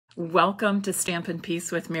Welcome to Stampin'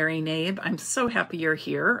 Peace with Mary Knabe. I'm so happy you're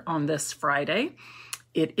here on this Friday.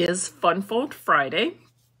 It is Funfold Friday.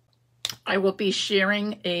 I will be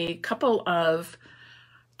sharing a couple of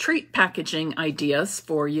treat packaging ideas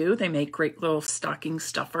for you. They make great little stocking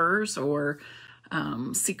stuffers or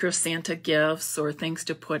Secret Santa gifts or things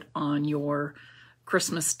to put on your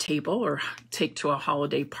Christmas table or take to a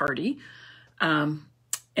holiday party. And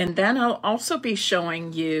then I'll also be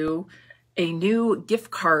showing you a new gift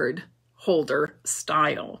card holder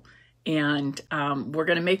style. And we're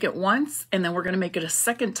going to make it once, and then we're going to make it a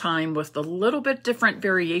second time with a little bit different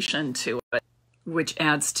variation to it, which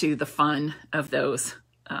adds to the fun of those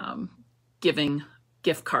giving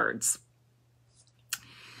gift cards.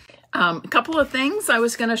 A couple of things I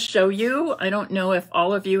was going to show you. I don't know if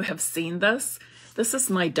all of you have seen this. This is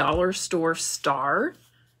my dollar store star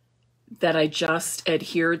that I just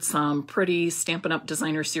adhered some pretty Stampin' Up!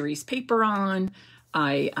 Designer Series paper on.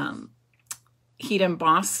 I heat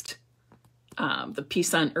embossed the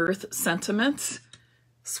Peace on Earth sentiment,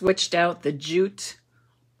 switched out the jute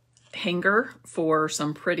hanger for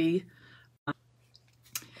some pretty,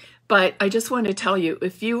 but I just want to tell you,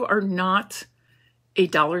 if you are not a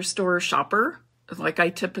dollar store shopper, like I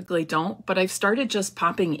typically don't, but I've started just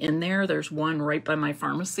popping in there. There's one right by my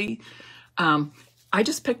pharmacy. I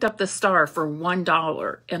just picked up the star for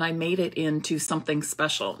 $1 and I made it into something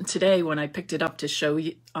special. And today, when I picked it up to show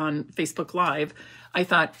you on Facebook Live, I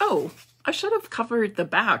thought, oh, I should have covered the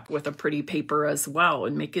back with a pretty paper as well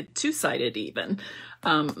and make it two-sided even.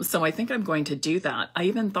 So I think I'm going to do that. I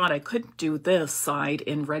even thought I could do this side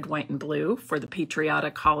in red, white, and blue for the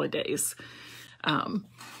patriotic holidays.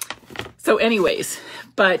 So anyways,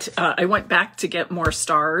 but I went back to get more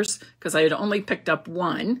stars because I had only picked up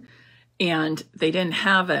one. And they didn't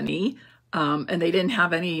have any, and they didn't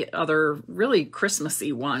have any other really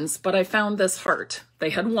Christmassy ones, but I found this heart.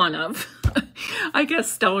 They had one of. I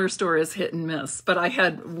guess dollar store is hit and miss, but I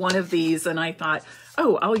had one of these and I thought,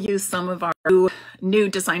 oh, I'll use some of our new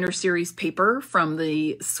Designer Series paper from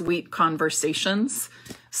the Sweet Conversations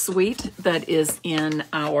suite that is in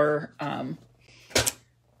our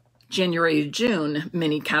January to June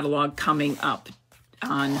mini catalog coming up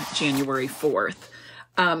on January 4th.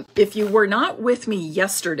 If you were not with me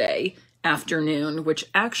yesterday afternoon, which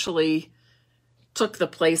actually took the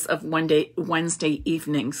place of Wednesday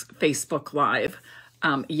evening's Facebook Live,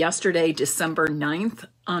 yesterday, December 9th,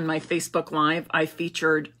 on my Facebook Live, I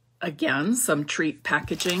featured, again, some treat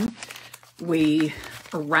packaging. We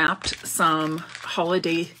wrapped some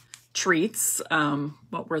holiday treats.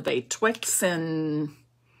 What were they? Twix and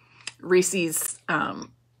Reese's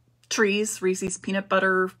trees, Reese's peanut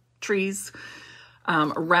butter trees.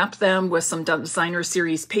 Wrapped them with some Designer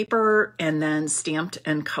Series paper and then stamped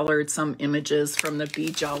and colored some images from the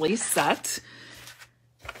Be Jolly set.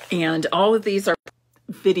 And all of these are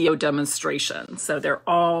video demonstrations, so they're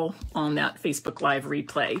all on that Facebook Live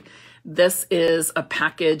replay. This is a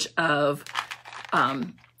package of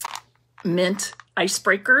mint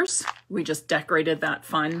icebreakers. We just decorated that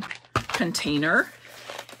fun container.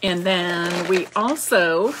 And then we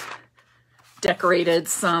also decorated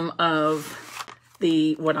some of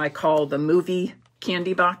what I call the movie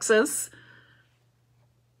candy boxes.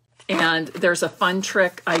 And there's a fun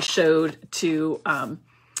trick I showed to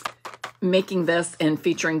making this and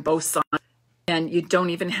featuring both sides. And you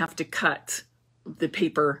don't even have to cut the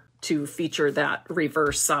paper to feature that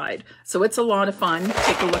reverse side. So it's a lot of fun.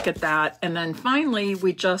 Take a look at that. And then finally,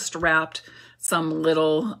 we just wrapped some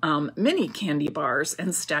little mini candy bars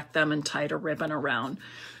and stacked them and tied a ribbon around.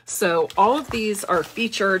 So all of these are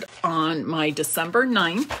featured on my December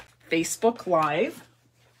 9th Facebook Live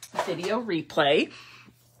video replay.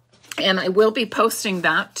 And I will be posting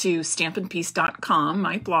that to stampinpeace.com,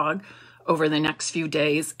 my blog, over the next few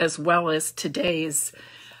days, as well as today's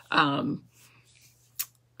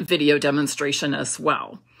video demonstration as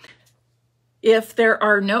well. If there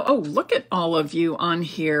are no, oh, look at all of you on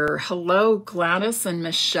here. Hello, Gladys and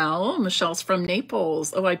Michelle. Michelle's from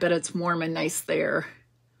Naples. Oh, I bet it's warm and nice there.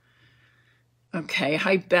 Okay,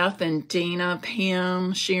 hi Beth and Dana,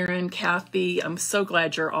 Pam, Sharon, Kathy. I'm so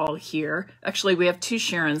glad you're all here. Actually, we have two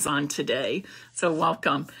Sharons on today, so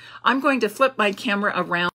welcome. I'm going to flip my camera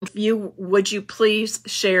around. Would you please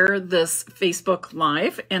share this Facebook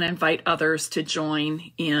Live and invite others to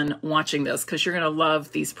join in watching this, because you're going to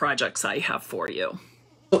love these projects I have for you.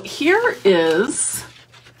 So here is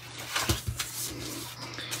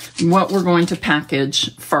what we're going to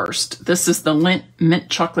package first. This is the mint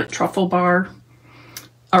chocolate truffle bar.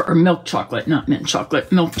 Or milk chocolate, not mint chocolate,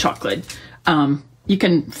 milk chocolate. You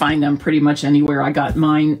can find them pretty much anywhere. I got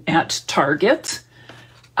mine at Target.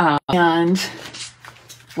 And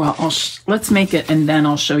Well, let's make it, and then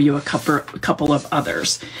I'll show you a couple of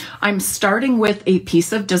others. I'm starting with a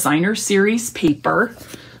piece of designer series paper.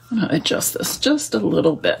 I'm going to adjust this just a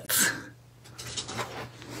little bit.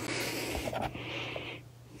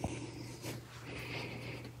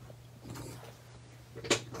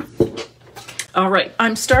 All right,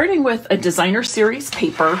 I'm starting with a designer series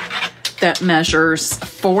paper that measures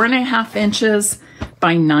 4.5 inches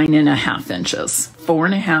by 9.5 inches.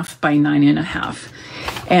 4.5 by 9.5.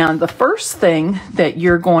 And the first thing that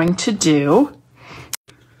you're going to do,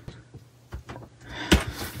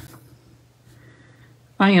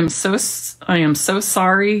 I am so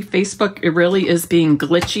sorry. Facebook, it really is being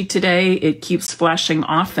glitchy today. It keeps flashing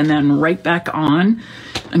off and then right back on.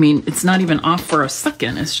 I mean, it's not even off for a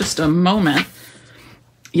second. It's just a moment.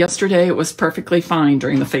 Yesterday, it was perfectly fine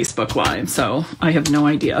during the Facebook Live, so I have no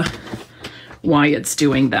idea why it's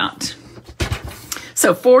doing that.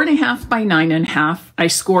 So 4.5 by 9.5, I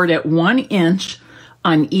scored at 1 inch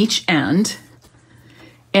on each end.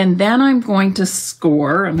 And then I'm going to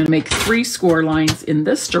make 3 score lines in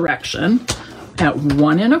this direction at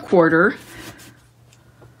 1 1/4,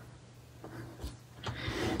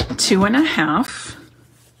 2 1/2,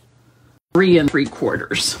 3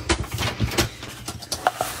 3/4.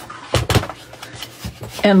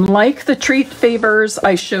 And like the treat favors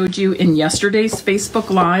I showed you in yesterday's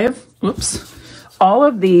Facebook Live, all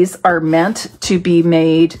of these are meant to be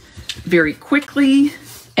made very quickly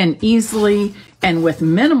and easily and with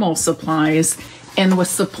minimal supplies and with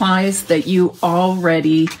supplies that you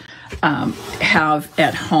already have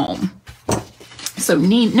at home. So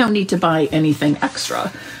no need to buy anything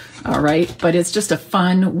extra, all right? But it's just a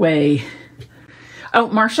fun way. Oh,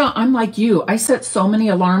 Marsha, I'm like you. I set so many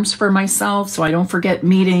alarms for myself so I don't forget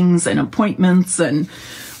meetings and appointments, and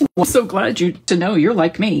I'm so glad to know you're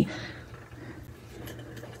like me.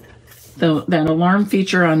 That alarm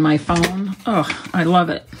feature on my phone, oh, I love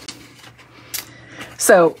it.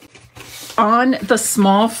 So on the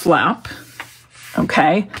small flap,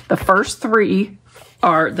 okay, the first 3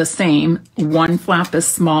 are the same. 1 flap is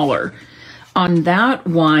smaller. On that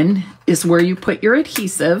one is where you put your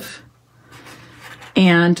adhesive.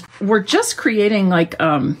 And we're just creating like,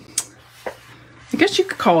 I guess you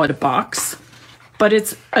could call it a box, but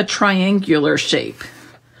it's a triangular shape.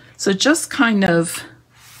 So just kind of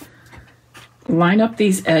line up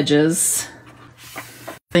these edges.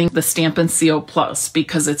 I think the Stampin' Seal Plus,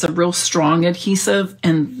 because it's a real strong adhesive,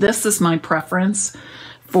 and this is my preference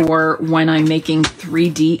for when I'm making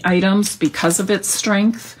 3D items because of its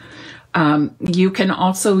strength. You can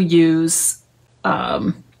also use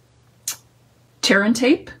tear and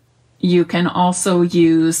tape. You can also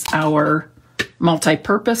use our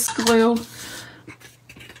multi-purpose glue.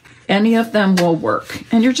 Any of them will work.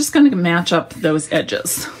 And you're just going to match up those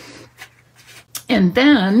edges. And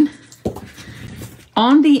then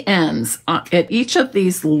on the ends, at each of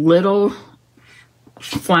these little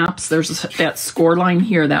flaps, there's that score line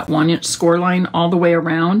here, that 1 inch score line all the way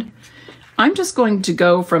around. I'm just going to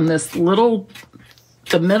go from the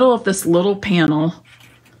middle of this little panel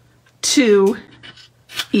to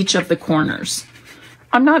each of the corners.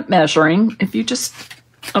 I'm not measuring. If you just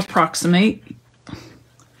approximate,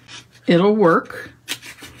 it'll work.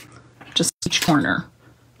 Just each corner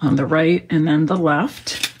on the right and then the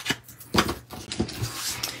left.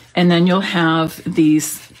 And then you'll have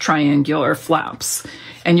these triangular flaps.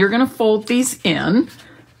 And you're going to fold these in.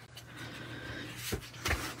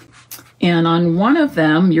 And on one of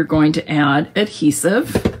them, you're going to add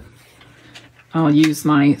adhesive. I'll use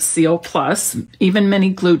my Seal Plus. Even mini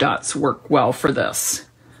glue dots work well for this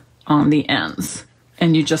on the ends.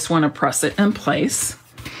 And you just want to press it in place.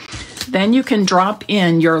 Then you can drop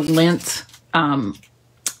in your Lindt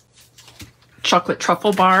chocolate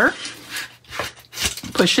truffle bar.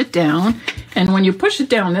 Push it down. And when you push it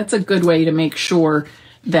down, that's a good way to make sure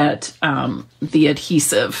that the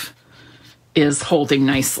adhesive is holding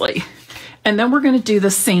nicely. And then we're going to do the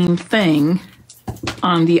same thing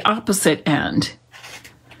on the opposite end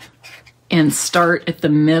and start at the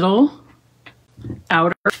middle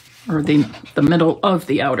outer, or the middle of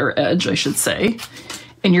the outer edge, I should say.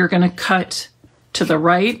 And you're going to cut to the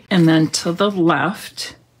right and then to the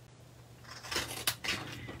left.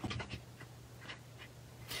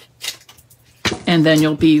 And then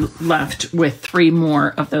you'll be left with 3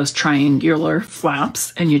 more of those triangular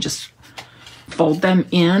flaps, and you just fold them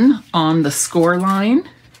in on the score line.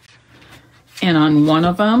 And on one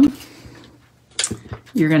of them,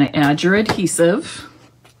 you're going to add your adhesive,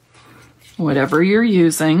 whatever you're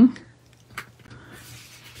using,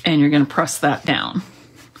 and you're going to press that down.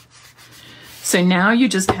 So now you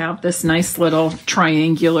just have this nice little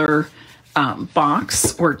triangular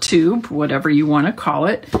box or tube, whatever you want to call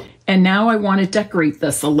it. And now I want to decorate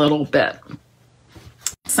this a little bit.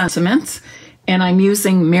 Sentiments. And I'm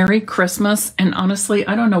using Merry Christmas. And honestly,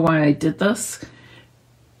 I don't know why I did this,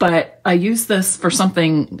 but I used this for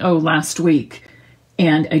something, last week.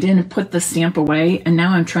 And I didn't put the stamp away. And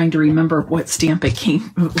now I'm trying to remember what stamp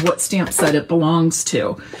what stamp set it belongs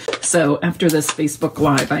to. So after this Facebook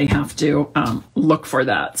Live, I have to look for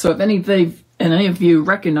that. So if any of you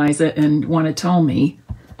recognize it and want to tell me,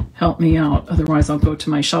 help me out. Otherwise, I'll go to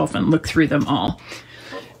my shelf and look through them all.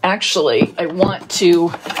 Actually, I want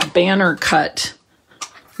to banner cut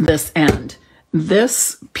this end.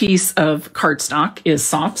 This piece of cardstock is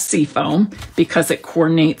soft seafoam because it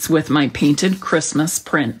coordinates with my painted Christmas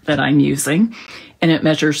print that I'm using. And it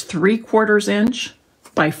measures 3/4 inch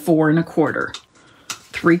by 4 1/4.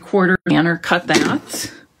 3/4 banner cut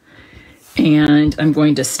that. And I'm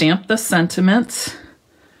going to stamp the sentiments.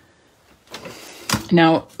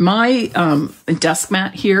 Now, my desk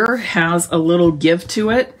mat here has a little give to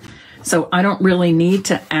it, so I don't really need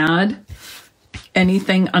to add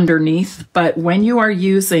anything underneath. But when you are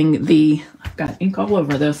using I've got ink all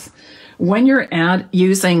over this. When you're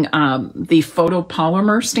using the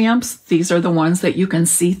photopolymer stamps, these are the ones that you can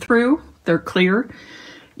see through. They're clear.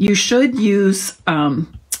 You should use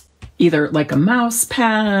either like a mouse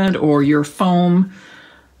pad or your foam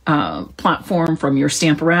platform from your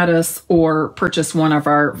Stamparatus, or purchase one of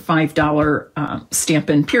our $5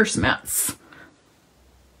 Stampin' Pierce mats.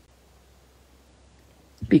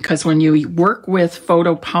 Because when you work with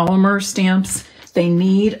photopolymer stamps, they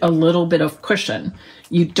need a little bit of cushion.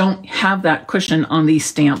 You don't have that cushion on these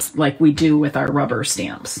stamps like we do with our rubber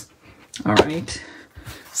stamps. All right,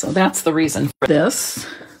 so that's the reason for this.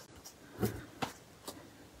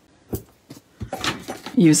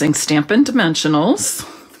 Using Stampin' Dimensionals.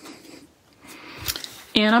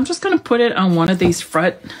 And I'm just going to put it on one of these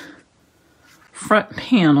front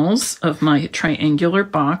panels of my triangular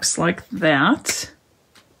box like that.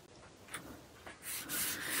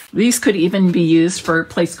 These could even be used for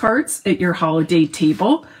place cards at your holiday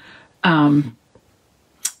table. It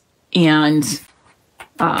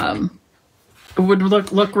would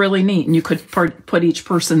look really neat, and you could put each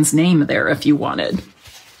person's name there if you wanted.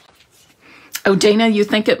 Oh, Dana, you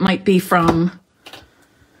think it might be from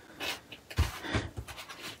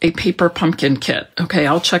a paper pumpkin kit. Okay,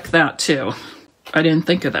 I'll check that too. I didn't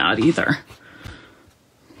think of that either.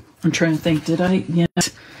 I'm trying to think, did I? Yes.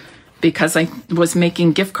 Because I was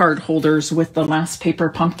making gift card holders with the last paper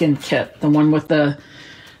pumpkin kit, the one with the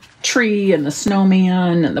tree and the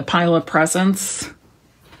snowman and the pile of presents.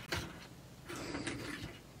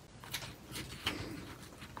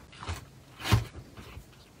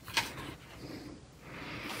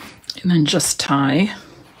 And then just tie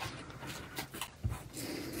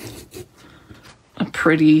a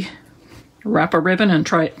pretty, wrap a ribbon and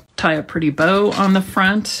tie a pretty bow on the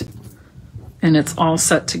front, and it's all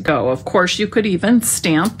set to go. Of course, you could even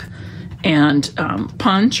stamp and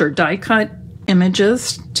punch or die cut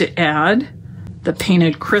images to add. The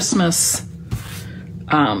Painted Christmas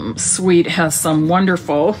suite has some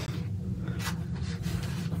wonderful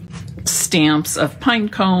stamps of pine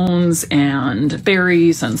cones and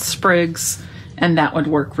berries and sprigs, and that would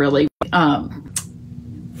work really.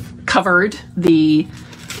 Covered the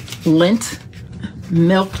Lindt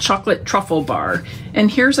milk chocolate truffle bar, and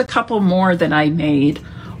here's a couple more that I made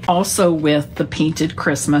also with the Painted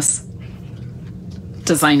Christmas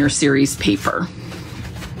Designer Series paper.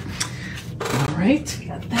 All right,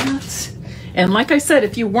 got that. And like I said,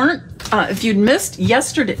 if you'd missed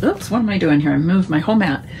yesterday, oops, what am I doing here? I moved my whole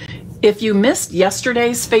mat. If you missed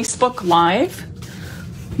yesterday's Facebook Live,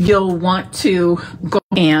 you'll want to go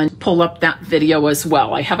and pull up that video as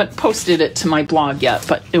well. I haven't posted it to my blog yet,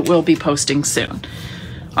 but it will be posting soon.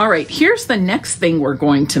 All right, here's the next thing we're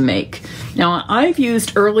going to make. Now, I've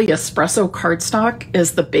used early espresso cardstock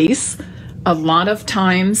as the base. A lot of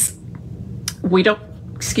times we don't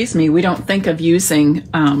think of using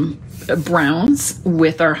browns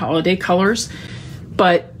with our holiday colors,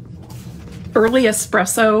 but early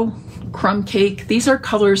espresso, crumb cake, these are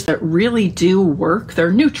colors that really do work.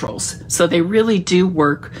 They're neutrals, so they really do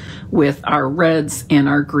work with our reds and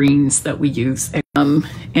our greens that we use. And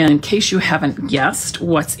in case you haven't guessed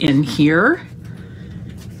what's in here,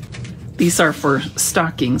 these are for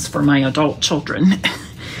stockings for my adult children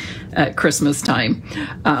at Christmas time.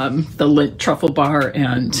 The Lindt truffle bar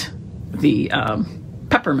and the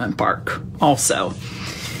peppermint bark also.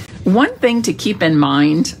 One thing to keep in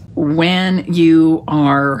mind when you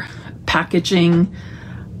are packaging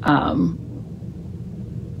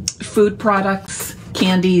food products,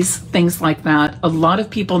 candies, things like that. A lot of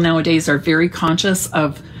people nowadays are very conscious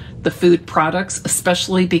of the food products,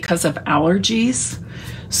 especially because of allergies.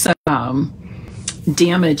 So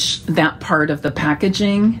damage that part of the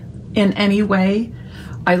packaging in any way.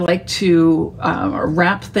 I like to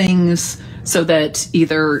wrap things so that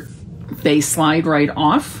either they slide right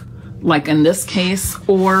off, like in this case,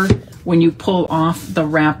 or when you pull off the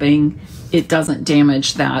wrapping, it doesn't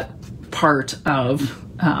damage that part of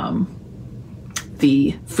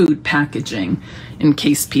the food packaging, in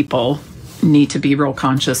case people need to be real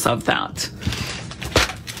conscious of that.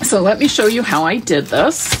 So let me show you how I did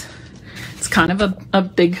this. It's kind of a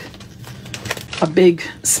big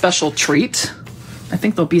special treat. I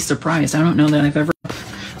think they'll be surprised. I don't know that I've ever,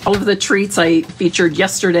 all of the treats I featured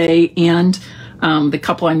yesterday and the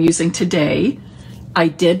couple I'm using today, I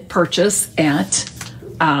did purchase at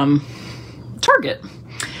Target.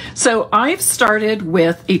 So I've started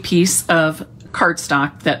with a piece of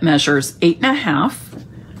cardstock that measures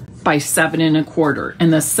 8.5 by 7 1/4.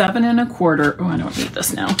 And the 7 1/4, oh, I don't need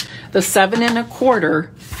this now. The 7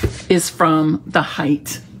 1/4 is from the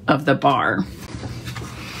height of the bar.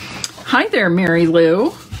 Hi there, Mary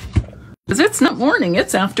Lou. Because it's not morning,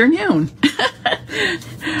 it's afternoon.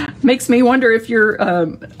 Makes me wonder if you're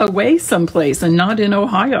away someplace and not in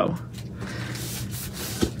Ohio.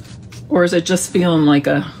 Or is it just feeling like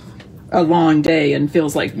a long day and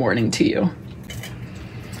feels like morning to you?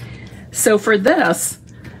 So for this,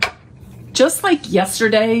 just like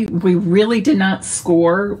yesterday, we really did not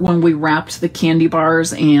score when we wrapped the candy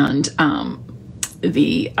bars and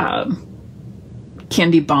the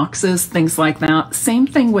candy boxes, things like that. Same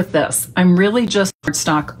thing with this. I'm really just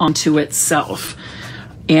cardstock onto itself,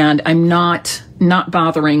 and I'm not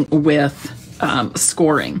bothering with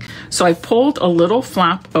scoring. So I pulled a little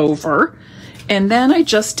flap over, and then I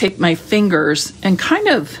just take my fingers and kind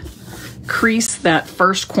of crease that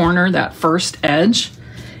first corner, that first edge,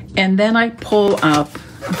 and then I pull up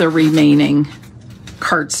the remaining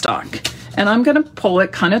cardstock. And I'm going to pull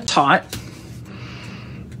it kind of taut.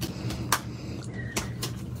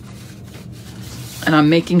 And I'm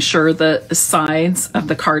making sure the sides of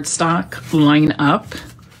the cardstock line up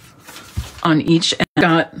on each end.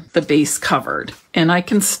 Got the base covered. And I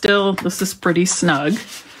can still, this is pretty snug.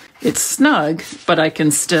 It's snug, but I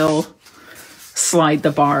can still slide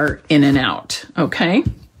the bar in and out, okay?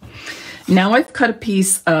 Now I've cut a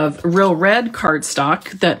piece of real red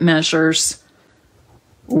cardstock that measures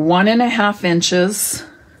 1.5 inches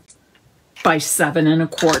by 7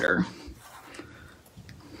 1/4.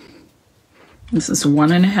 This is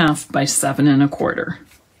 1.5 by 7 1/4.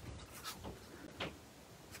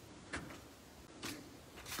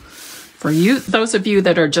 For you, those of you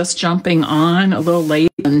that are just jumping on a little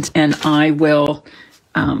late, and I will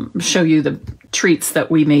show you the treats that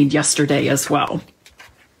we made yesterday as well.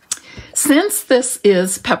 Since this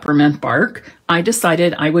is peppermint bark, I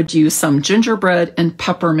decided I would use some gingerbread and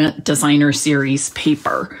peppermint designer series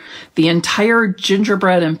paper. The entire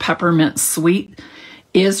gingerbread and peppermint suite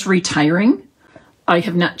is retiring. I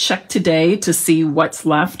have not checked today to see what's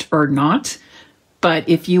left or not, but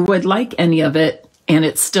if you would like any of it and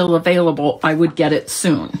it's still available, I would get it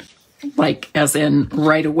soon, like as in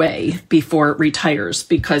right away before it retires,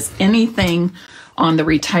 because anything on the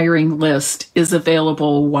retiring list is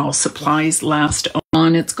available while supplies last.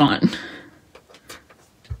 On, it's gone.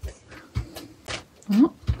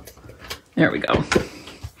 Oh, there we go.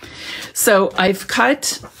 So I've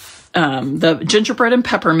cut the gingerbread and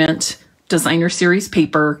peppermint designer series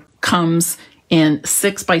paper comes in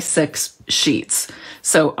 6 by 6 sheets.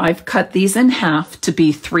 So I've cut these in half to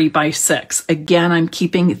be 3 by 6. Again, I'm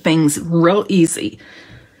keeping things real easy.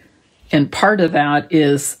 And part of that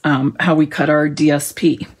is how we cut our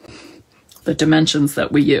DSP, the dimensions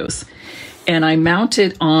that we use. And I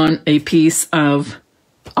mounted on a piece of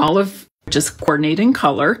olive, just coordinating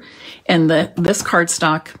color. And this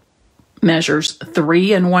cardstock measures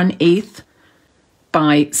 3 1/8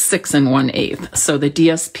 by 6 1/8. So the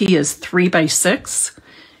DSP is 3 by 6,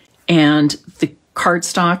 and the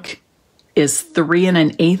cardstock is 3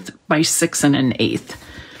 1/8 by 6 1/8.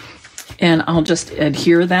 And I'll just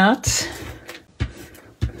adhere that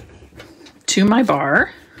to my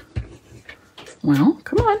bar. Well,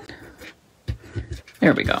 come on.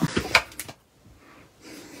 There we go.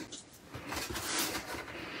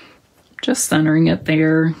 Just centering it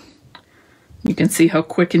there. You can see how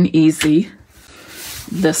quick and easy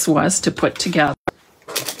this was to put together.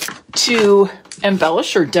 To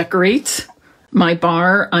embellish or decorate my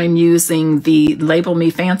bar, I'm using the Label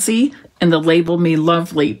Me Fancy and the Label Me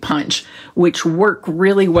Lovely punch, which work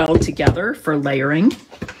really well together for layering.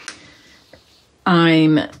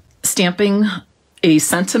 I'm stamping a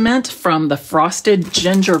sentiment from the Frosted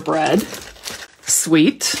Gingerbread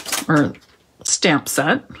suite or stamp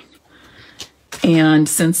set. And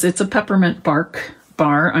since it's a peppermint bark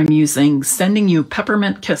bar, I'm using Sending You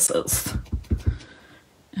Peppermint Kisses.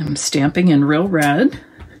 I'm stamping in real red.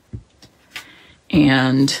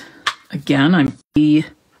 And again, I'm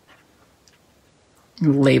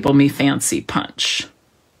Label Me Fancy Punch.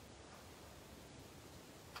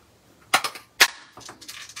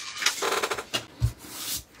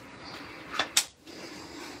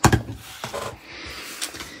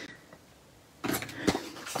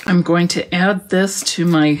 I'm going to add this to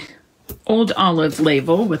my Old Olive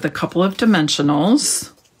label with a couple of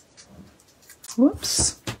dimensionals.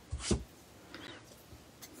 Whoops.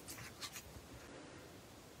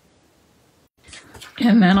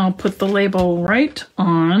 And then I'll put the label right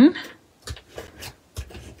on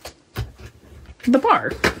the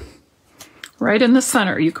bar, right in the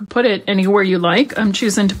center. You can put it anywhere you like. I'm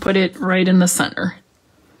choosing to put it right in the center.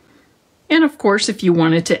 And of course, if you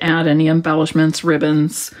wanted to add any embellishments,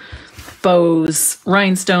 ribbons, bows,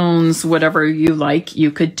 rhinestones, whatever you like,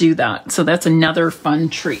 you could do that. So that's another fun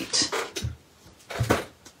treat.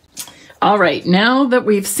 All right, now that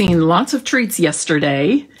we've seen lots of treats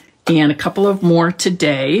yesterday and a couple of more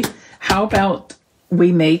today, how about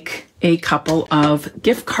we make a couple of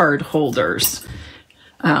gift card holders?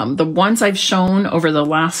 The ones I've shown over the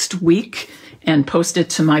last week and posted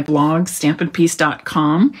to my blog,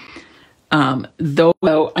 stampinpeace.com.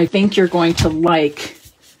 Though I think you're going to like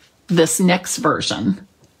this next version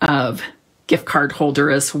of gift card holder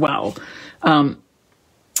as well. And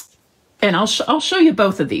I'll show you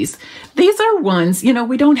both of these. These are ones, you know,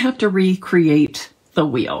 we don't have to recreate the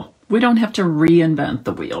wheel. We don't have to reinvent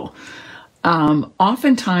the wheel.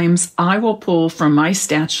 Oftentimes I will pull from my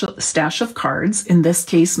stash of cards, in this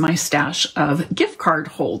case, my stash of gift card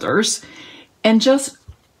holders, and just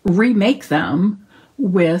remake them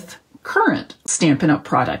with current Stampin' Up!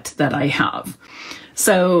 Product that I have.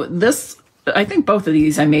 So this, I think both of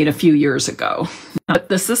these I made a few years ago. But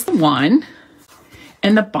this is the one,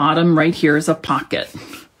 and the bottom right here is a pocket.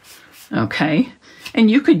 Okay, and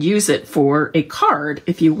you could use it for a card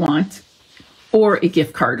if you want, or a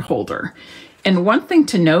gift card holder. And one thing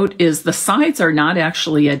to note is the sides are not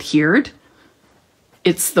actually adhered.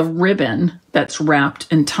 It's the ribbon that's wrapped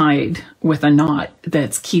and tied with a knot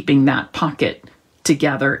that's keeping that pocket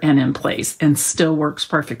together and in place, and still works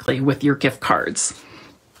perfectly with your gift cards.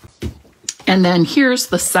 And then here's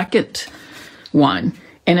the second one,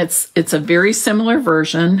 and it's a very similar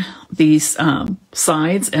version. These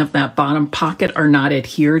sides of that bottom pocket are not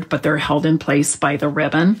adhered, but they're held in place by the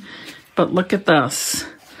ribbon. But look at this.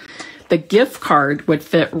 The gift card would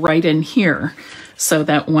fit right in here, so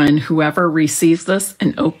that when whoever receives this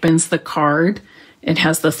and opens the card, it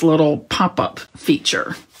has this little pop-up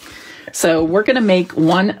feature. So we're going to make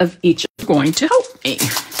one of each. Going to help me.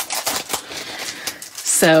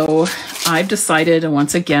 So I've decided,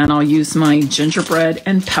 once again, I'll use my gingerbread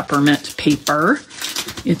and peppermint paper.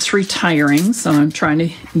 It's retiring, so I'm trying to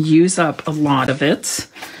use up a lot of it.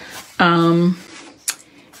 And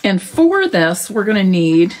for this, we're going to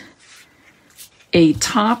need a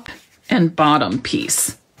top and bottom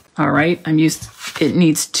piece. All right, it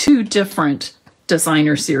needs two different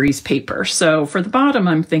designer series paper. So for the bottom,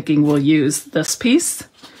 I'm thinking we'll use this piece.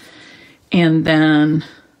 And then,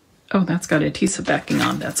 oh, that's got adhesive backing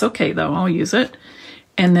on. That's okay though, I'll use it.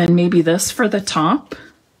 And then maybe this for the top.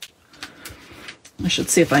 I should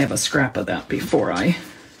see if I have a scrap of that before I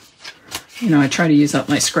try to use up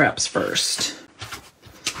my scraps first.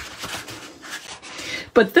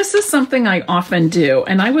 But this is something I often do,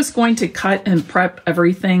 and I was going to cut and prep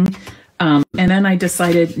everything, and then I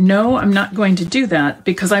decided, no, I'm not going to do that,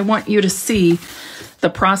 because I want you to see the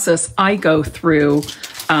process I go through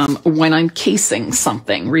when I'm casing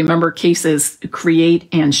something. Remember, cases create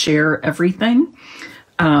and share everything.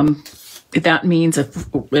 That means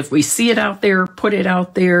if we see it out there, put it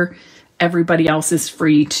out there, everybody else is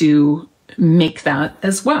free to make that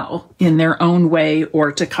as well in their own way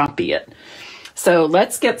or to copy it. So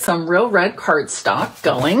let's get some real red cardstock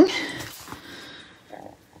going.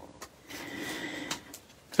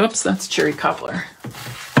 Oops, that's cherry cobbler.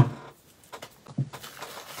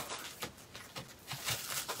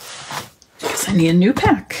 Guess I need a new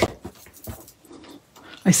pack.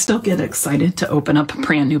 I still get excited to open up a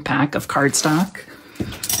brand new pack of cardstock.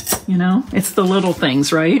 You know, it's the little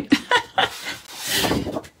things, right?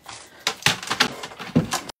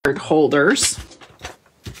 Card holders.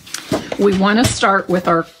 We want to start with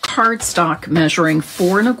our cardstock measuring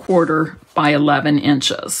 4 1/4 by 11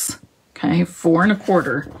 inches. Okay, 4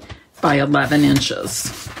 1/4 by 11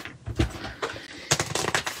 inches.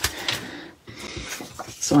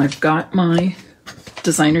 So I've got my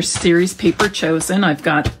designer series paper chosen. I've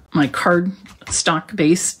got my cardstock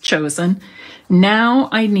base chosen. Now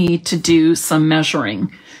I need to do some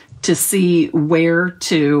measuring to see where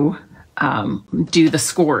to do the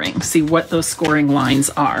scoring, see what those scoring lines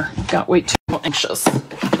are. Got way too anxious.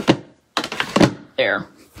 There.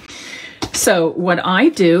 So what I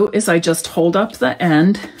do is I just hold up the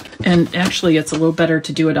end, and actually it's a little better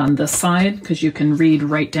to do it on this side because you can read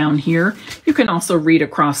right down here. You can also read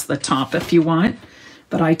across the top if you want,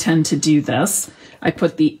 but I tend to do this. I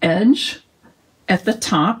put the edge at the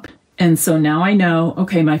top, and so now I know,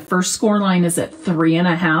 okay, my first score line is at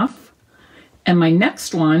 3.5, and my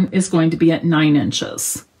next one is going to be at 9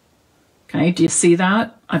 inches. Okay, do you see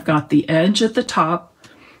that? I've got the edge at the top.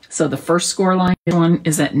 So the first score line one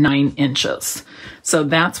is at 9 inches. So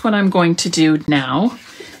that's what I'm going to do now,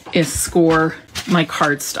 is score my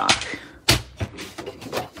cardstock.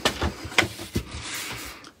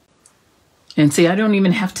 And see, I don't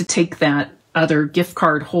even have to take that other gift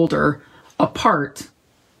card holder apart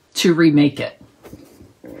to remake it.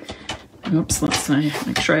 Oops, let's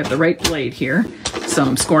make sure I have the right blade here. So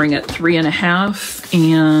I'm scoring at 3.5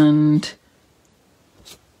 and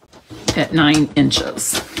at 9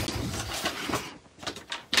 inches.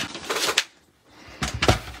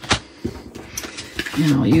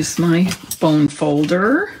 And I'll use my bone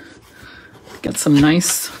folder, get some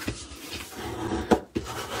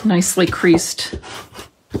nicely creased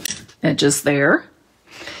edges there.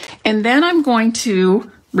 And then I'm going to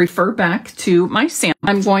refer back to my sample.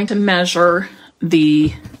 I'm going to measure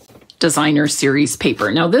the designer series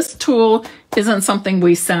paper. Now this tool isn't something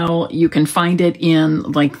we sell. You can find it in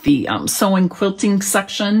like the sewing quilting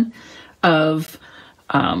section of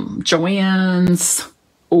Joann's,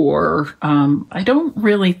 or I don't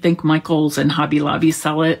really think Michael's and Hobby Lobby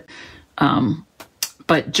sell it,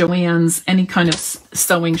 but Joann's, any kind of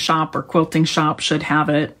sewing shop or quilting shop should have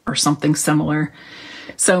it, or something similar.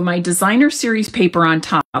 So my designer series paper on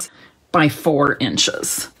top by 4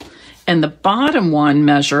 inches, and the bottom one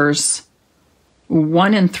measures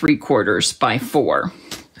 1 3/4 by 4.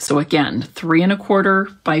 So again, 3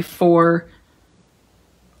 1/4 by 4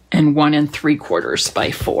 and 1 3/4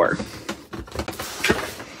 by 4.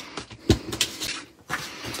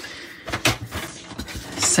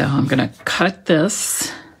 So I'm going to cut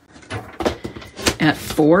this at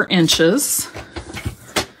 4 inches,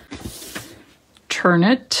 turn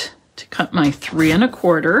it to cut my 3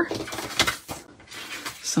 1/4.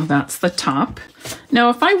 So that's the top. Now,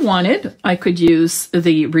 if I wanted, I could use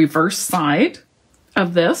the reverse side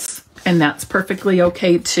of this, and that's perfectly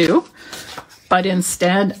okay too. But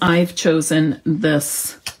instead, I've chosen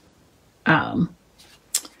this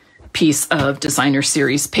piece of designer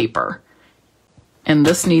series paper. And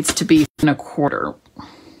this needs to be 1 1/4,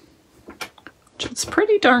 which is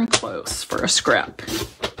pretty darn close for a scrap.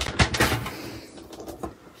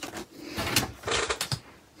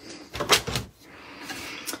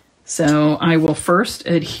 So I will first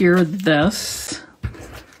adhere this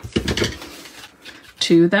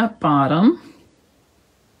to that bottom.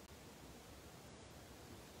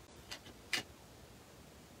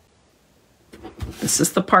 This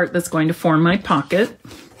is the part that's going to form my pocket.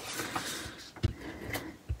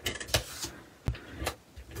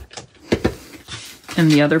 And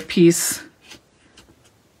the other piece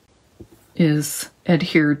is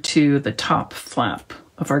adhered to the top flap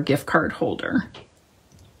of our gift card holder.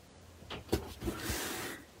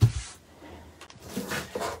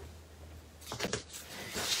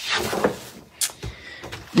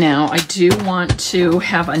 Now I do want to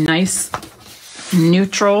have a nice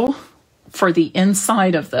neutral for the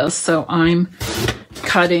inside of this, so I'm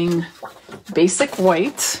cutting basic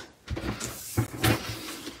white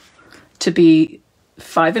to be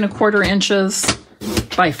 5 1/4 inches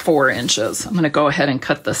by 4 inches. I'm going to go ahead and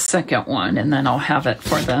cut the second one, and then I'll have it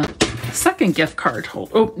for the second gift card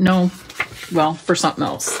holder. Oh, no. Well, for something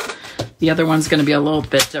else. The other one's going to be a little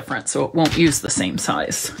bit different, so it won't use the same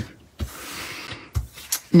size.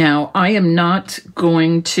 Now, I am not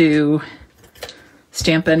going to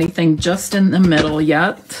stamp anything just in the middle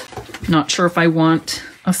yet. Not sure if I want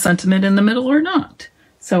a sentiment in the middle or not.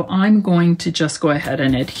 So I'm going to just go ahead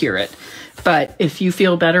and adhere it. But if you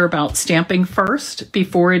feel better about stamping first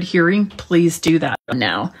before adhering, please do that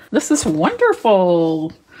now. This is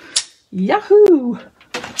wonderful. Yahoo!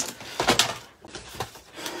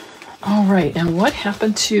 All right, and what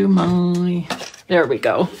happened to my... There we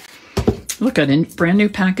go. Look at a brand new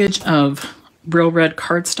package of Real Red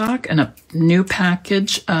cardstock and a new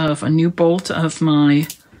package of a new bolt of my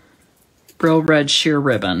Real Red sheer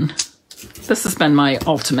ribbon. This has been my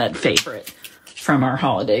ultimate favorite from our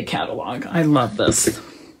holiday catalog. I love this.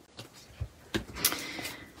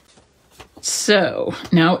 So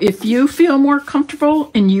now if you feel more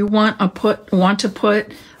comfortable and you want to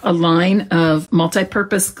put a line of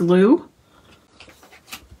multi-purpose glue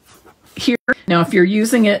here. Now if you're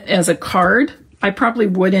using it as a card, I probably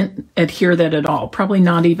wouldn't adhere that at all. Probably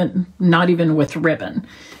not even with ribbon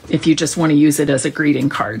if you just want to use it as a greeting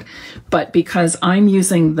card. But because I'm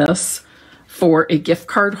using this for a gift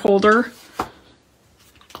card holder,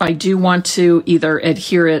 I do want to either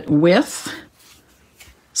adhere it with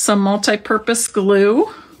some multi-purpose glue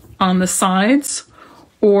on the sides,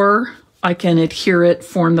 or I can adhere it,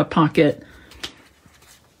 form the pocket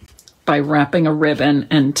by wrapping a ribbon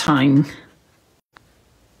and tying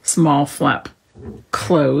small flap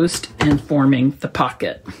closed and forming the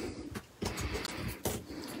pocket.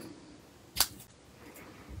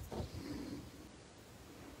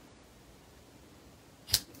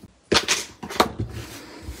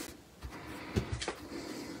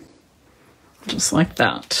 Just like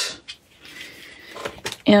that.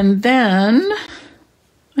 And then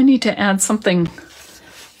I need to add something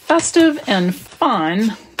festive and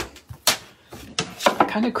fun. I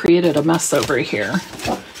kind of created a mess over here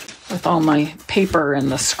with all my paper and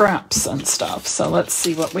the scraps and stuff. So let's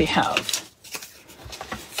see what we have.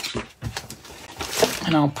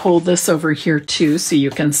 And I'll pull this over here too so you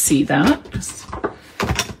can see that.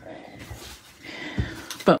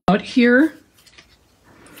 But out here,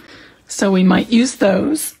 so we might use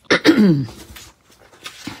those.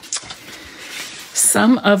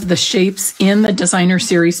 Some of the shapes in the designer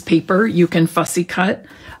series paper you can fussy cut.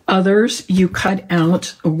 Others you cut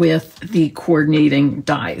out with the coordinating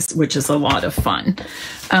dies, which is a lot of fun.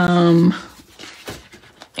 And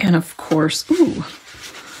of course, ooh,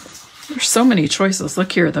 there's so many choices.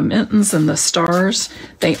 Look here, the mittens and the stars.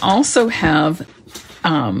 They also have,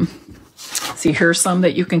 see, here's some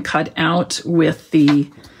that you can cut out with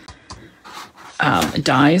the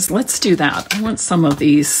dies. Let's do that. I want some of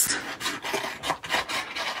these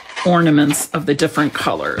ornaments of the different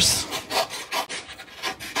colors.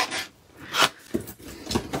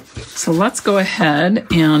 So let's go ahead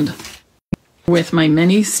and with my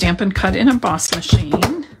mini Stampin' Cut and Emboss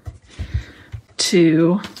machine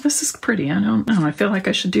this is pretty, I don't know, I feel like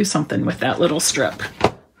I should do something with that little strip.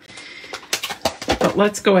 But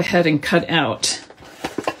let's go ahead and cut out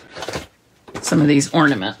some of these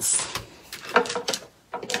ornaments.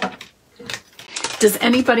 Does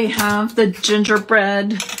anybody have the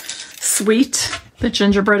gingerbread sweet, the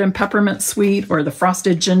gingerbread and peppermint sweet, or the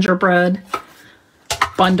frosted gingerbread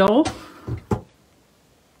bundle?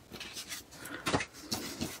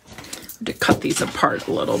 To cut these apart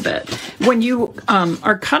a little bit. When you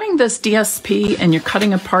are cutting this DSP and you're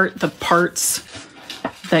cutting apart the parts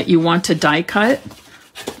that you want to die cut,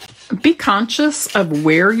 be conscious of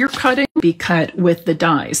where you're cutting. Be cut with the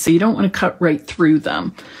dies, so you don't want to cut right through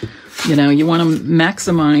them. You know, you want to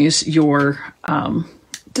maximize your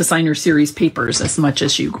designer series papers as much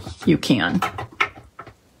as you can.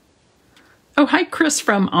 Oh, hi, Chris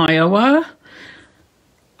from Iowa.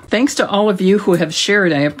 Thanks to all of you who have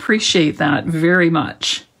shared. I appreciate that very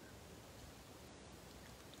much.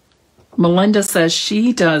 Melinda says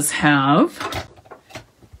she does have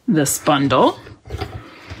this bundle.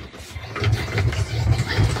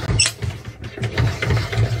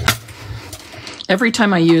 Every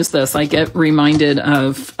time I use this, I get reminded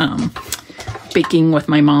of baking with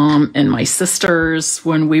my mom and my sisters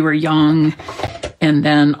when we were young, and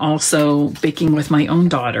then also baking with my own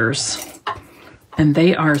daughters. And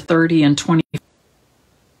they are 30 and 20.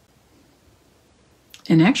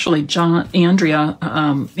 And actually,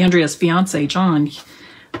 Andrea's fiance, John,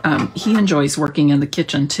 he enjoys working in the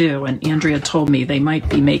kitchen too. And Andrea told me they might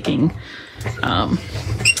be making,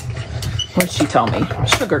 what did she tell me?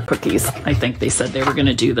 Sugar cookies, I think they said they were going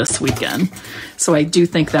to do this weekend. So I do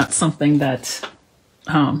think that's something that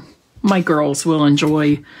my girls will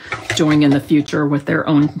enjoy doing in the future with their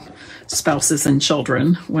own spouses and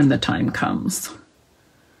children when the time comes.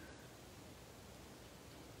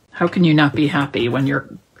 How can you not be happy when you're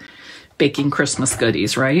baking Christmas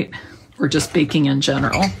goodies, right? Or just baking in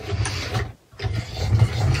general.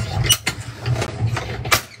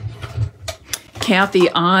 Kathy,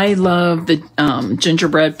 I love the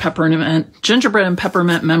gingerbread and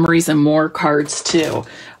peppermint memories and more cards too.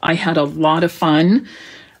 I had a lot of fun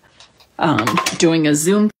doing a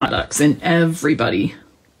Zoom products, and everybody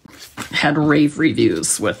had rave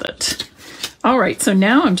reviews with it. All right, so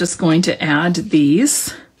now I'm just going to add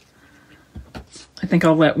these. I think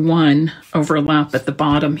I'll let one overlap at the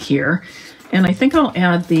bottom here. And I think I'll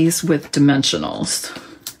add these with dimensionals.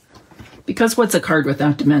 Because what's a card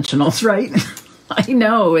without dimensionals, right? I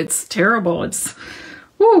know, it's terrible. It's,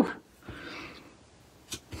 whoo.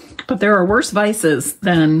 But there are worse vices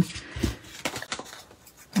than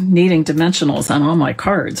needing dimensionals on all my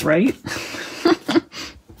cards, right?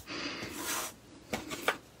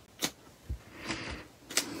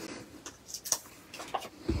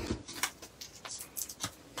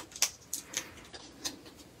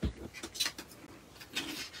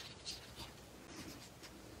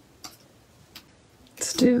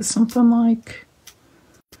 Let's do something like,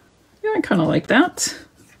 yeah, I kind of like that.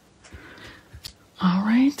 All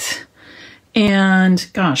right. And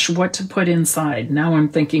gosh, what to put inside? Now I'm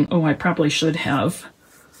thinking, oh, I probably should have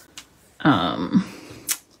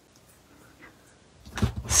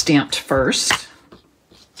stamped first.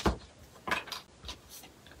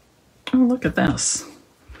 Oh, look at this.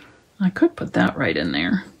 I could put that right in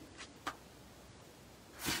there.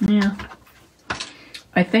 Yeah.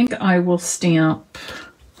 I think I will stamp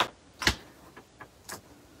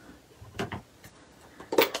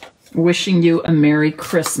Wishing You a Merry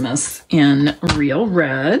Christmas in Real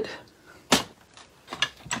Red.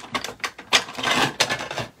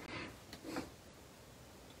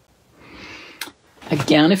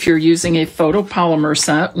 Again, if you're using a photopolymer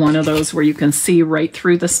set, one of those where you can see right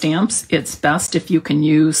through the stamps, it's best if you can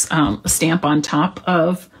use a stamp on top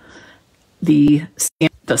of the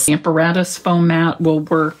Stamparatus foam mat will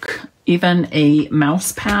work. Even a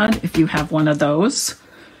mouse pad, if you have one of those.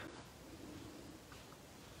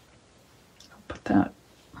 That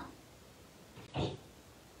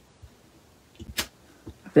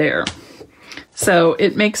there. So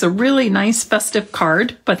it makes a really nice festive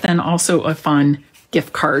card, but then also a fun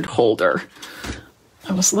gift card holder.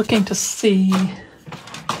 I was looking to see.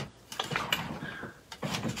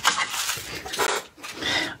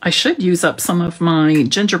 I should use up some of my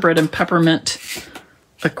gingerbread and peppermint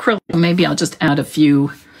acrylic. Maybe I'll just add a few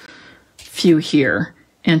here.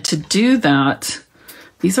 And to do that,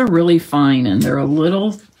 these are really fine and they're a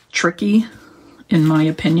little tricky in my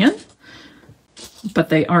opinion, but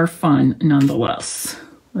they are fun nonetheless.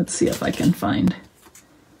 Let's see if I can find,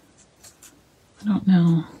 I don't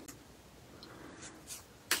know.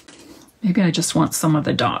 Maybe I just want some of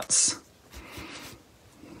the dots.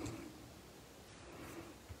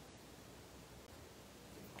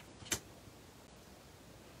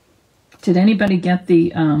 Did anybody get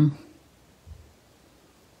the, I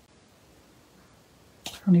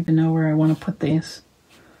don't even know where I want to put these.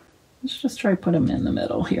 Let's just try to put them in the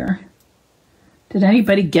middle here. Did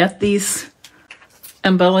anybody get these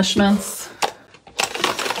embellishments?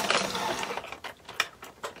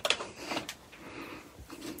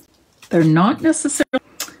 They're not necessarily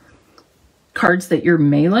cards that you're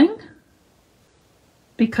mailing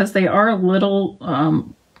because they are a little,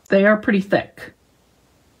 they are pretty thick.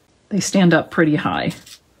 They stand up pretty high,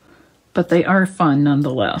 but they are fun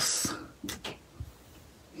nonetheless.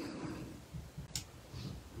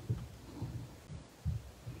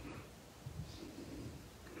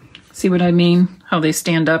 See what I mean? How they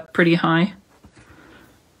stand up pretty high?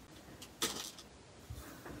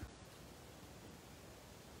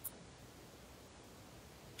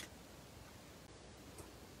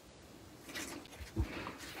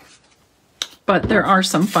 But there are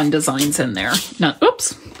some fun designs in there. Now,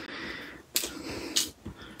 oops.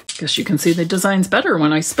 Guess you can see the designs better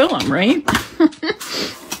when I spill them, right?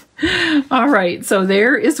 All right, so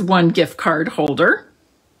there is one gift card holder.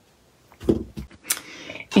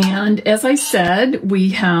 And as I said,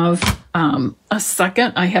 we have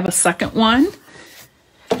I have a second one,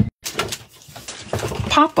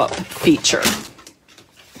 pop-up feature.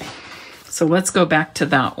 So let's go back to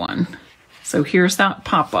that one. So here's that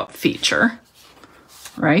pop-up feature,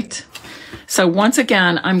 right? So once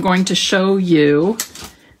again, I'm going to show you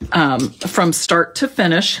from start to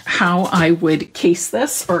finish how I would case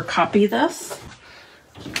this or copy this.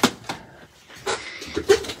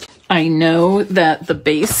 I know that the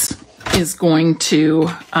base is going to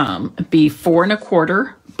be 4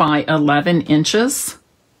 1/4 by 11 inches.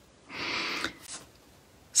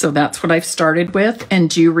 So that's what I've started with. And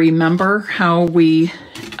do you remember how we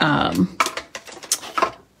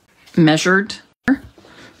measured? Let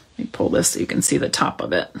me pull this so you can see the top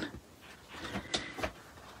of it.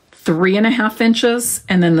 3 1/2 inches,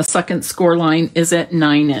 and then the second score line is at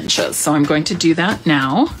 9 inches. So I'm going to do that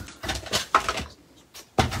now.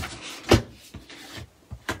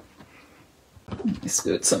 Let me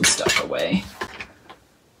scoot some stuff away.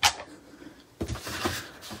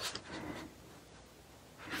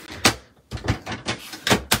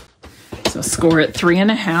 So score at 3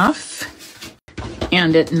 1/2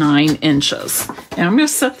 and at 9 inches. And I'm going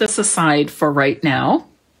to set this aside for right now.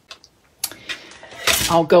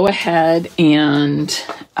 I'll go ahead and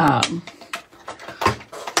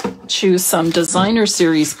choose some designer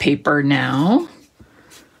series paper now.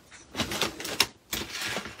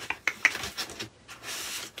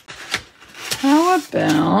 How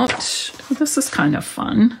about, oh, this is kind of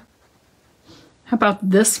fun. How about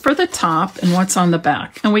this for the top and what's on the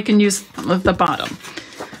back? And we can use the bottom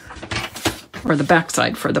or the back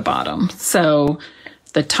side for the bottom. So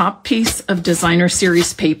the top piece of designer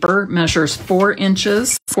series paper measures 4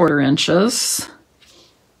 inches, 1/4 inches.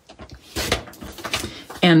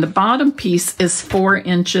 And the bottom piece is 4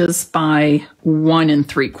 inches by 1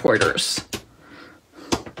 3/4.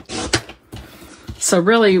 So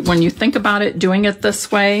really, when you think about it, doing it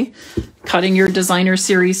this way, cutting your designer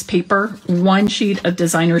series paper, 1 sheet of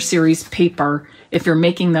designer series paper, if you're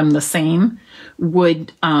making them the same,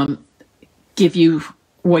 would give you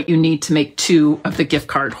what you need to make 2 of the gift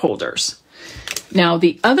card holders. Now,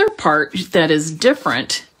 the other part that is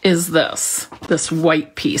different is this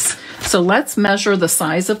white piece. So let's measure the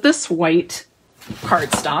size of this white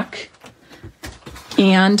cardstock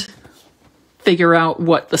and figure out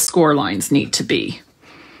what the score lines need to be.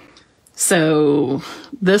 So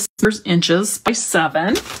this is inches by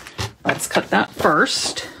 7. Let's cut that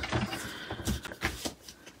first.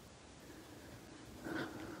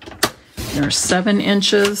 There's 7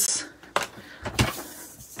 inches.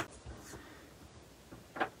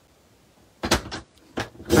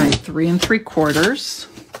 By 3 3/4.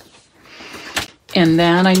 And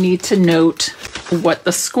then I need to note what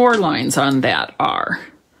the score lines on that are.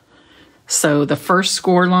 So the first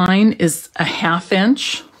score line is a 1/2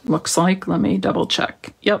 inch, looks like, let me double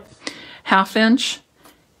check. Yep, 1/2 inch.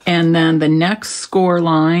 And then the next score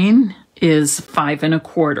line is 5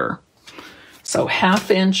 1/4. So 1/2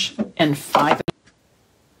 inch and 5.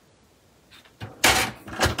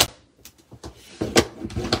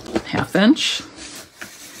 1/2 inch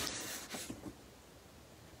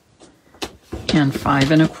and 5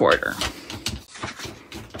 1/4.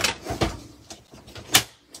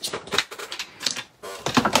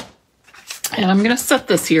 And I'm going to set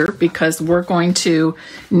this here because we're going to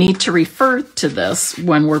need to refer to this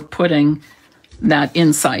when we're putting that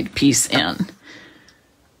inside piece in.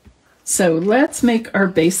 So let's make our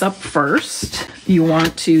base up first. You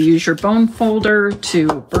want to use your bone folder to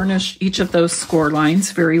burnish each of those score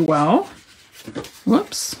lines very well.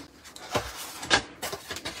 Whoops.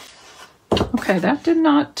 Okay, that did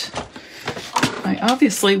not, I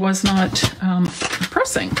obviously was not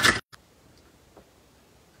pressing.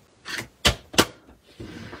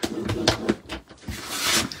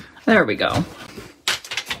 There we go.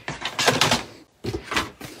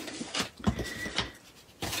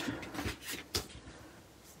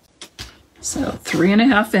 So 3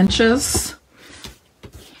 1/2 inches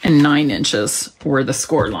and 9 inches were the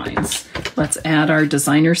score lines. Let's add our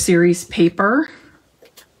designer series paper.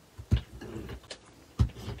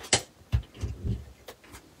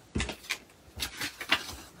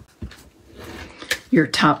 Your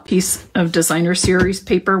top piece of designer series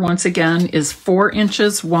paper, once again, is 4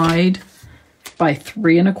 inches wide by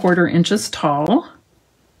 3 1/4 inches tall.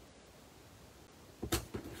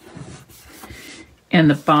 And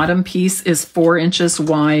the bottom piece is 4 inches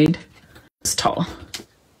wide, tall.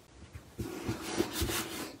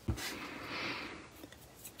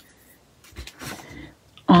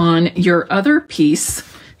 On your other piece,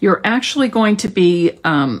 you're actually going to be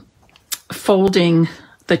folding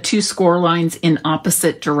the 2 score lines in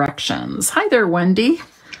opposite directions. Hi there, Wendy.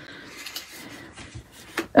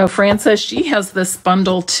 Oh, Fran says she has this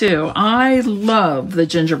bundle too. I love the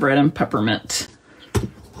gingerbread and peppermint.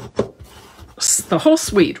 The whole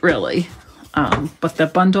suite, really. But the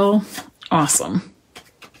bundle, awesome.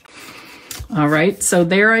 All right, so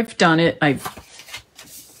there I've done it. It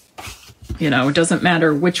doesn't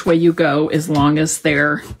matter which way you go as long as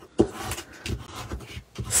they're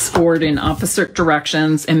scored in opposite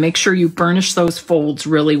directions, and make sure you burnish those folds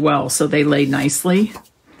really well so they lay nicely.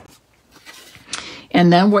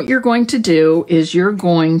 And then what you're going to do is you're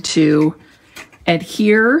going to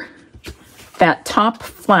adhere that top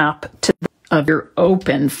flap to of your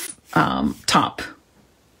open top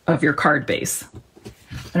of your card base.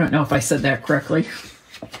 I don't know if I said that correctly.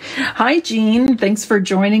 Hi, Jean. Thanks for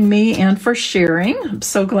joining me and for sharing. I'm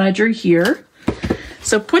so glad you're here.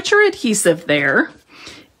 So put your adhesive there.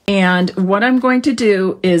 And what I'm going to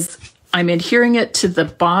do is I'm adhering it to the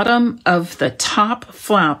bottom of the top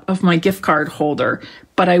flap of my gift card holder,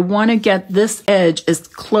 but I want to get this edge as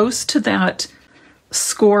close to that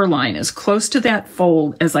score line, as close to that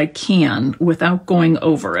fold as I can without going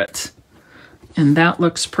over it. And that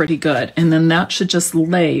looks pretty good. And then that should just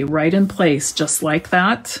lay right in place just like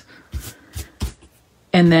that.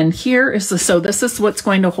 And then here is so this is what's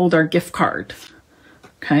going to hold our gift card.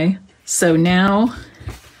 Okay, so now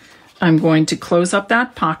I'm going to close up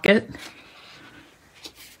that pocket.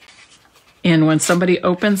 And when somebody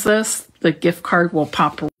opens this, the gift card will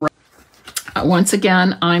pop right. Once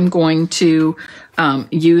again, I'm going to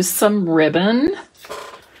use some ribbon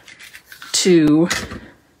to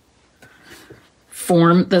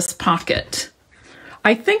form this pocket.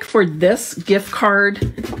 I think for this gift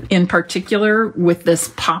card in particular, with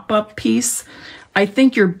this pop-up piece, I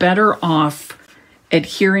think you're better off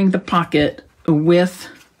adhering the pocket with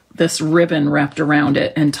this ribbon wrapped around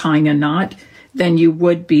it and tying a knot than you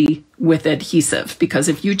would be with adhesive, because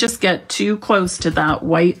if you just get too close to that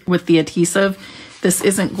white with the adhesive, this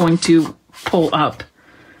isn't going to pull up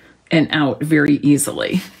and out very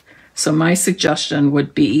easily. So my suggestion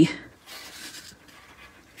would be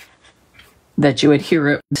that you adhere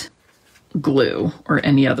it with glue or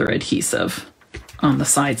any other adhesive on the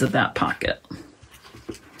sides of that pocket.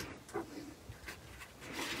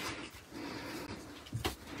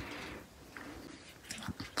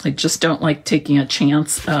 I just don't like taking a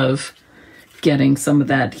chance of getting some of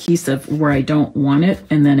that adhesive where I don't want it,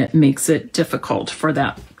 and then it makes it difficult for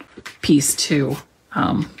that piece to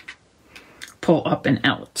pull up and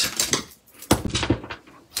out.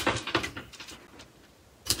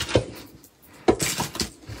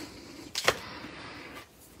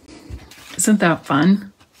 Isn't that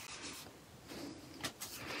fun?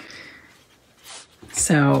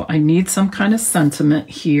 So I need some kind of sentiment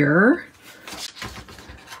here.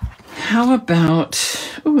 How about,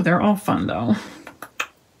 oh, they're all fun though.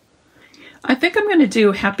 I think I'm going to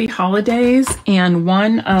do Happy Holidays, and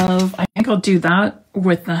I think I'll do that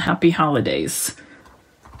with the Happy Holidays.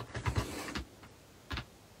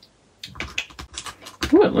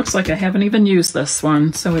 Oh, it looks like I haven't even used this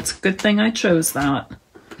one, so it's a good thing I chose that.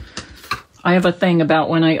 I have a thing about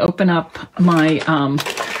when I open up my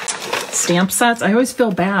stamp sets, I always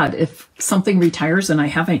feel bad if something retires and I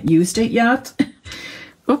haven't used it yet.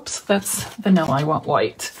 Oops, that's vanilla. I want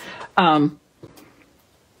white. But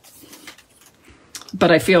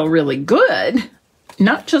I feel really good,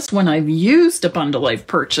 not just when I've used a bundle I've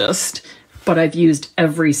purchased, but I've used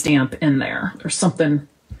every stamp in there or something.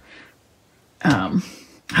 I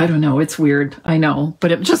don't know. It's weird. I know,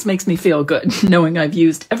 but it just makes me feel good knowing I've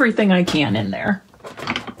used everything I can in there.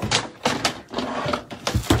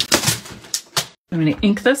 I'm going to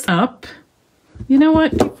ink this up. You know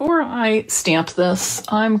what? Before I stamp this,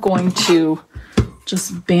 I'm going to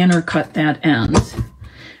just banner cut that end.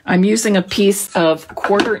 I'm using a piece of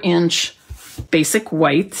 1/4 inch basic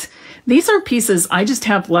white. These are pieces I just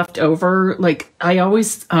have left over. Like I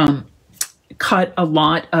always cut a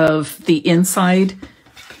lot of the inside.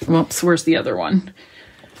 Whoops, where's the other one?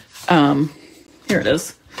 Here it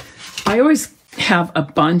is. I always have a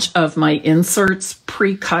bunch of my inserts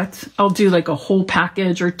pre-cut. I'll do like a whole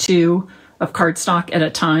package or two of cardstock at a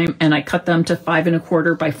time, and I cut them to 5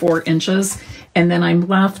 1/4 by 4 inches. And then I'm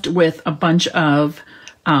left with a bunch of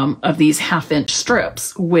these 1/2 inch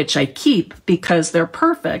strips, which I keep because they're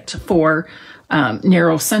perfect for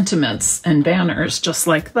narrow sentiments and banners just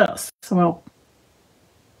like this. So I'll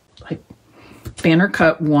banner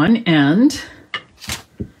cut one end.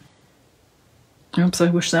 Oops, I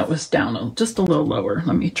wish that was down just a little lower.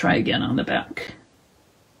 Let me try again on the back.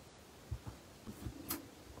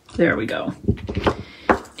 There we go.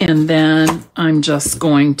 And then I'm just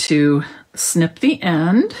going to snip the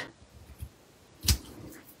end.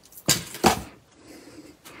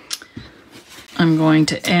 I'm going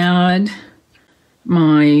to add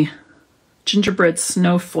my gingerbread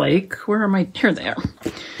snowflake. Where are my, here they are.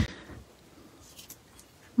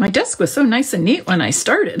 My desk was so nice and neat when I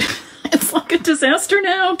started. It's like a disaster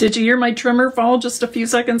now. Did you hear my trimmer fall just a few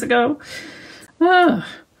seconds ago? And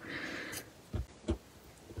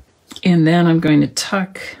then I'm going to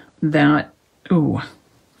tuck that. Ooh,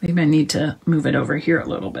 maybe I need to move it over here a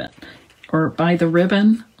little bit. Or by the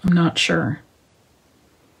ribbon, I'm not sure.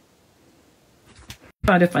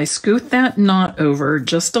 But if I scoot that knot over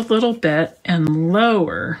just a little bit and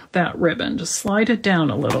lower that ribbon, just slide it down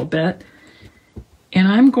a little bit, and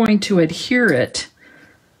I'm going to adhere it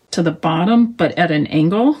to the bottom, but at an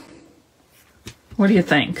angle. What do you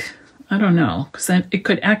think? I don't know, because then it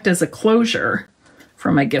could act as a closure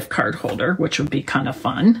for my gift card holder, which would be kind of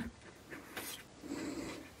fun.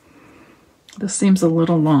 This seems a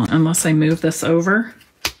little long, unless I move this over.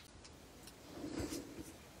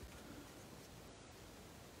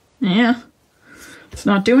 Yeah, it's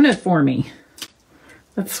not doing it for me.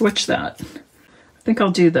 Let's switch that. I think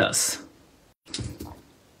I'll do this.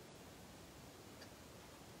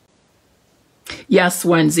 Yes,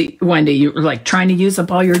 Wendy, you're like trying to use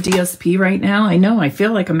up all your DSP right now. I know, I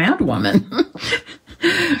feel like a mad woman.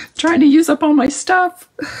 Trying to use up all my stuff.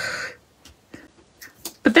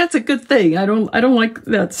 But that's a good thing. I don't like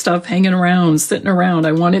that stuff hanging around, sitting around.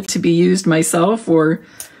 I want it to be used myself or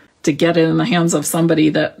to get it in the hands of somebody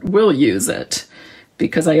that will use it,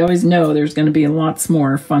 because I always know there's going to be lots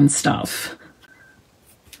more fun stuff.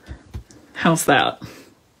 How's that?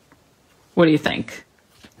 What do you think?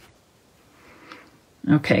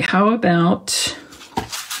 Okay, how about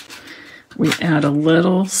we add a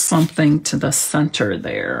little something to the center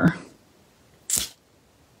there?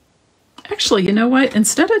 Actually, you know what?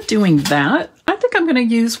 Instead of doing that, I think I'm going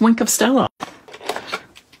to use Wink of Stella.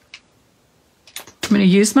 I'm going to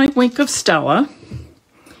use my Wink of Stella,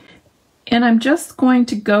 and I'm just going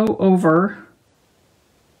to go over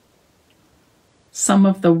some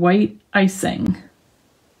of the white icing.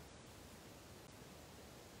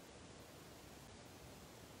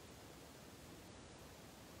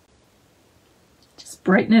 Just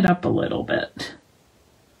brighten it up a little bit.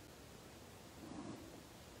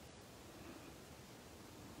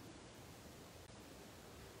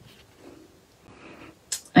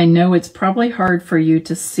 I know it's probably hard for you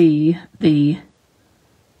to see the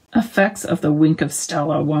effects of the Wink of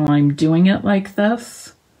Stella while I'm doing it like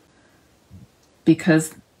this,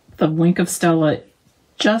 because the Wink of Stella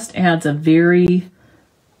just adds a very,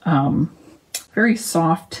 very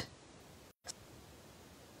soft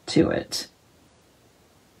to it.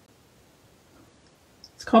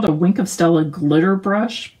 It's called a Wink of Stella glitter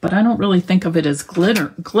brush, but I don't really think of it as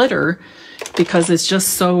glitter because it's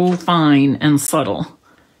just so fine and subtle.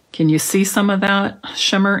 Can you see some of that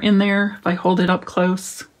shimmer in there if I hold it up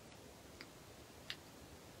close?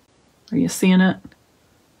 Are you seeing it?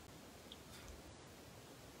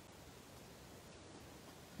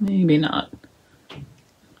 Maybe not.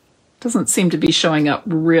 Doesn't seem to be showing up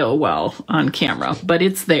real well on camera, but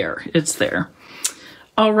it's there. It's there.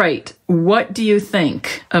 All right. What do you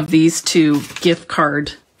think of these two gift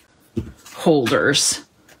card holders?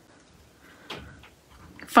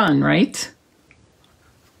 Fun, right?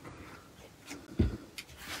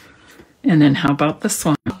 And then how about the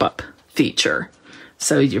swap up feature?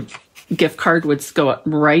 So your gift card would go up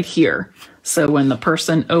right here. So when the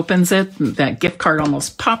person opens it, that gift card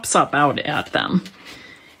almost pops up out at them.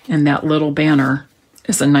 And that little banner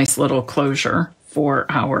is a nice little closure for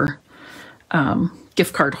our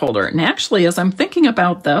gift card holder. And actually, as I'm thinking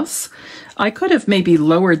about this, I could have maybe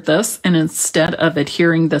lowered this, and instead of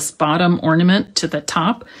adhering this bottom ornament to the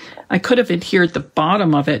top, I could have adhered the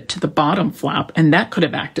bottom of it to the bottom flap, and that could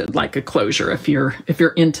have acted like a closure if you're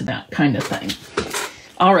into that kind of thing.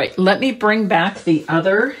 All right, let me bring back the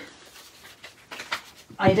other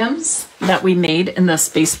items that we made in this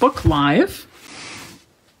Facebook Live.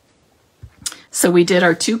 So we did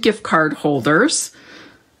our 2 gift card holders.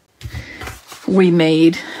 We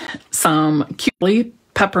made some cutely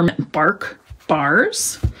peppermint bark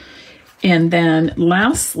bars. And then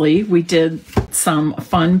lastly, we did some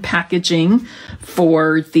fun packaging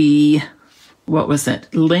for the, what was it?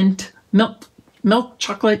 Lindt milk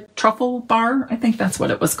chocolate truffle bar. I think that's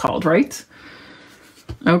what it was called, right?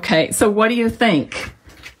 Okay, so what do you think?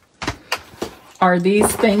 Are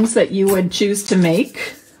these things that you would choose to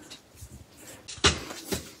make?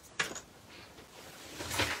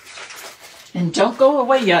 And don't go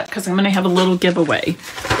away yet, because I'm going to have a little giveaway.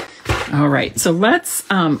 All right, so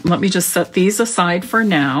let me just set these aside for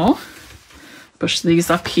now. Push these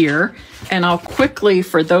up here. And I'll quickly,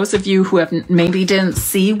 for those of you who have maybe didn't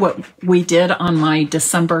see what we did on my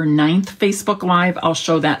December 9th Facebook Live, I'll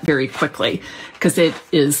show that very quickly, because it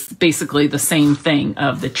is basically the same thing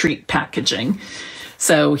of the treat packaging.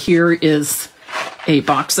 So here is a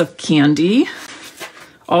box of candy.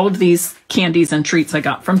 All of these candies and treats I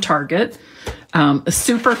got from Target.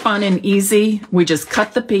 Super fun and easy. We just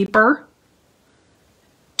cut the paper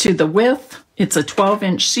to the width. It's a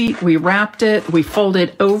 12-inch sheet. We wrapped it. We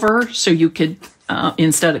folded over so you could,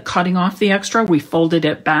 instead of cutting off the extra, we folded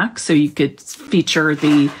it back so you could feature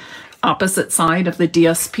the opposite side of the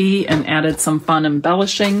DSP and added some fun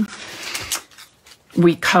embellishing.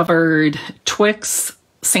 We covered Twix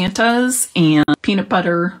Santas and peanut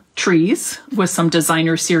butter trees with some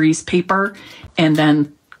designer series paper, and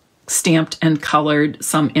then stamped and colored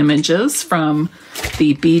some images from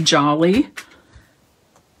the Be Jolly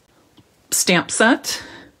stamp set.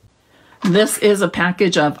 This is a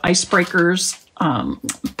package of Icebreakers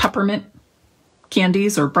peppermint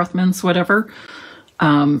candies or breath mints, whatever,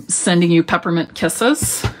 sending you peppermint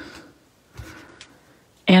kisses.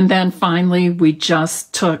 And then finally, we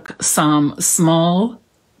just took some small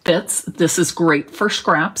bits. This is great for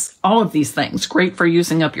scraps. All of these things, great for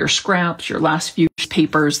using up your scraps, your last few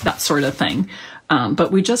papers, that sort of thing.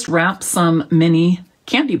 But we just wrapped some mini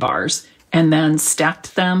candy bars and then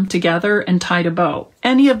stacked them together and tied a bow.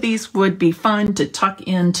 Any of these would be fun to tuck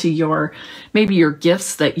into maybe your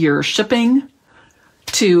gifts that you're shipping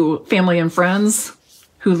to family and friends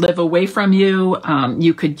who live away from you.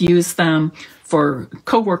 You could use them for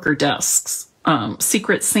coworker desks,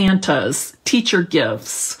 secret Santas, teacher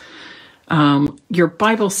gifts, your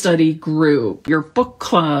Bible study group, your book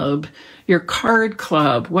club, your card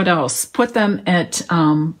club. What else? Put them at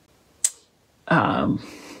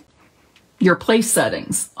your place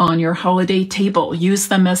settings on your holiday table. Use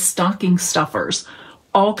them as stocking stuffers.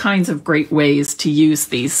 All kinds of great ways to use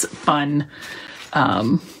these fun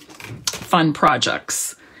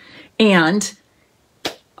projects. And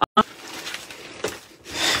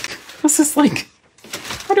this is like,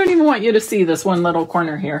 I don't even want you to see this one little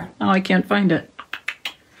corner here. Oh, I can't find it.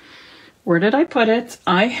 Where did I put it?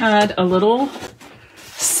 I had a little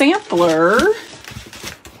sampler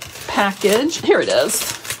package. Here it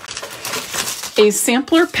is. A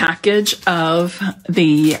sampler package of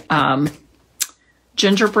the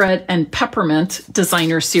gingerbread and peppermint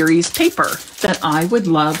designer series paper that I would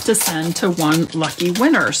love to send to one lucky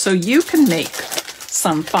winner. So you can make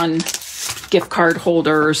some fun gift card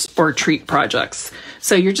holders or treat projects.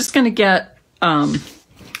 So you're just going to get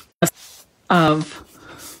of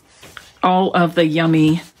all of the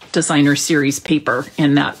yummy designer series paper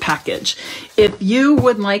in that package. If you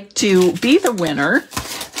would like to be the winner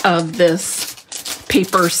of this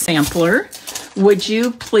paper sampler, would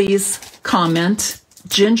you please comment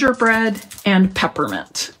gingerbread and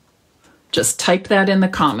peppermint? Just type that in the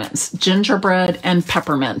comments, gingerbread and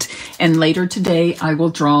peppermint. And later today, I will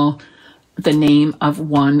draw the name of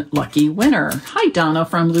one lucky winner. Hi, Donna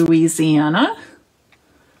from Louisiana.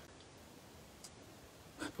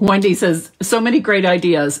 Wendy says, so many great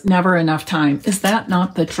ideas, never enough time. Is that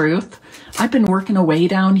not the truth? I've been working away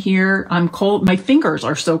down here. I'm cold. My fingers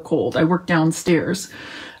are so cold. I work downstairs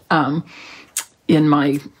in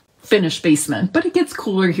my finished basement, but it gets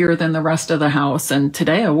cooler here than the rest of the house. And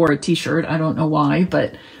today I wore a t-shirt. I don't know why,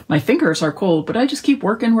 but my fingers are cold, but I just keep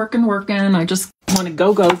working. I just want to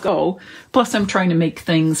go. Plus I'm trying to make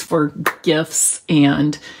things for gifts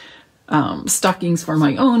and stockings for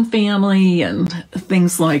my own family and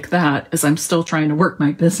things like that, as I'm still trying to work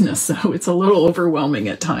my business. So it's a little overwhelming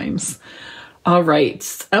at times. All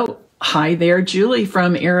right. Oh, hi there, Julie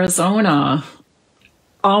from Arizona.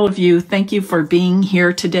 All of you, thank you for being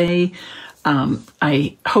here today.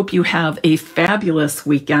 I hope you have a fabulous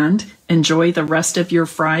weekend. Enjoy the rest of your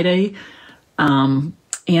Friday. And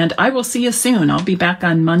I will see you soon. I'll be back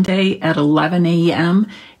on Monday at 11 a.m.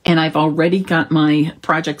 And I've already got my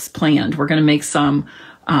projects planned. We're going to make some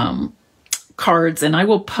cards, and I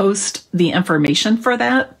will post the information for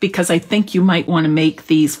that because I think you might want to make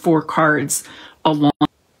these 4 cards along.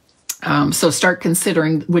 So start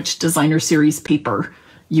considering which designer series paper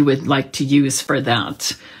you would like to use for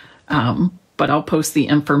that. But I'll post the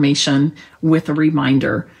information with a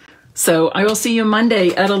reminder. So I will see you Monday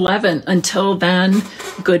at 11. Until then,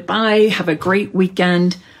 goodbye. Have a great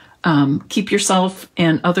weekend. Keep yourself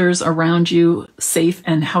and others around you safe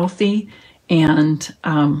and healthy, and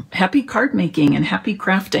happy card making and happy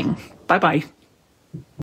crafting. Bye-bye.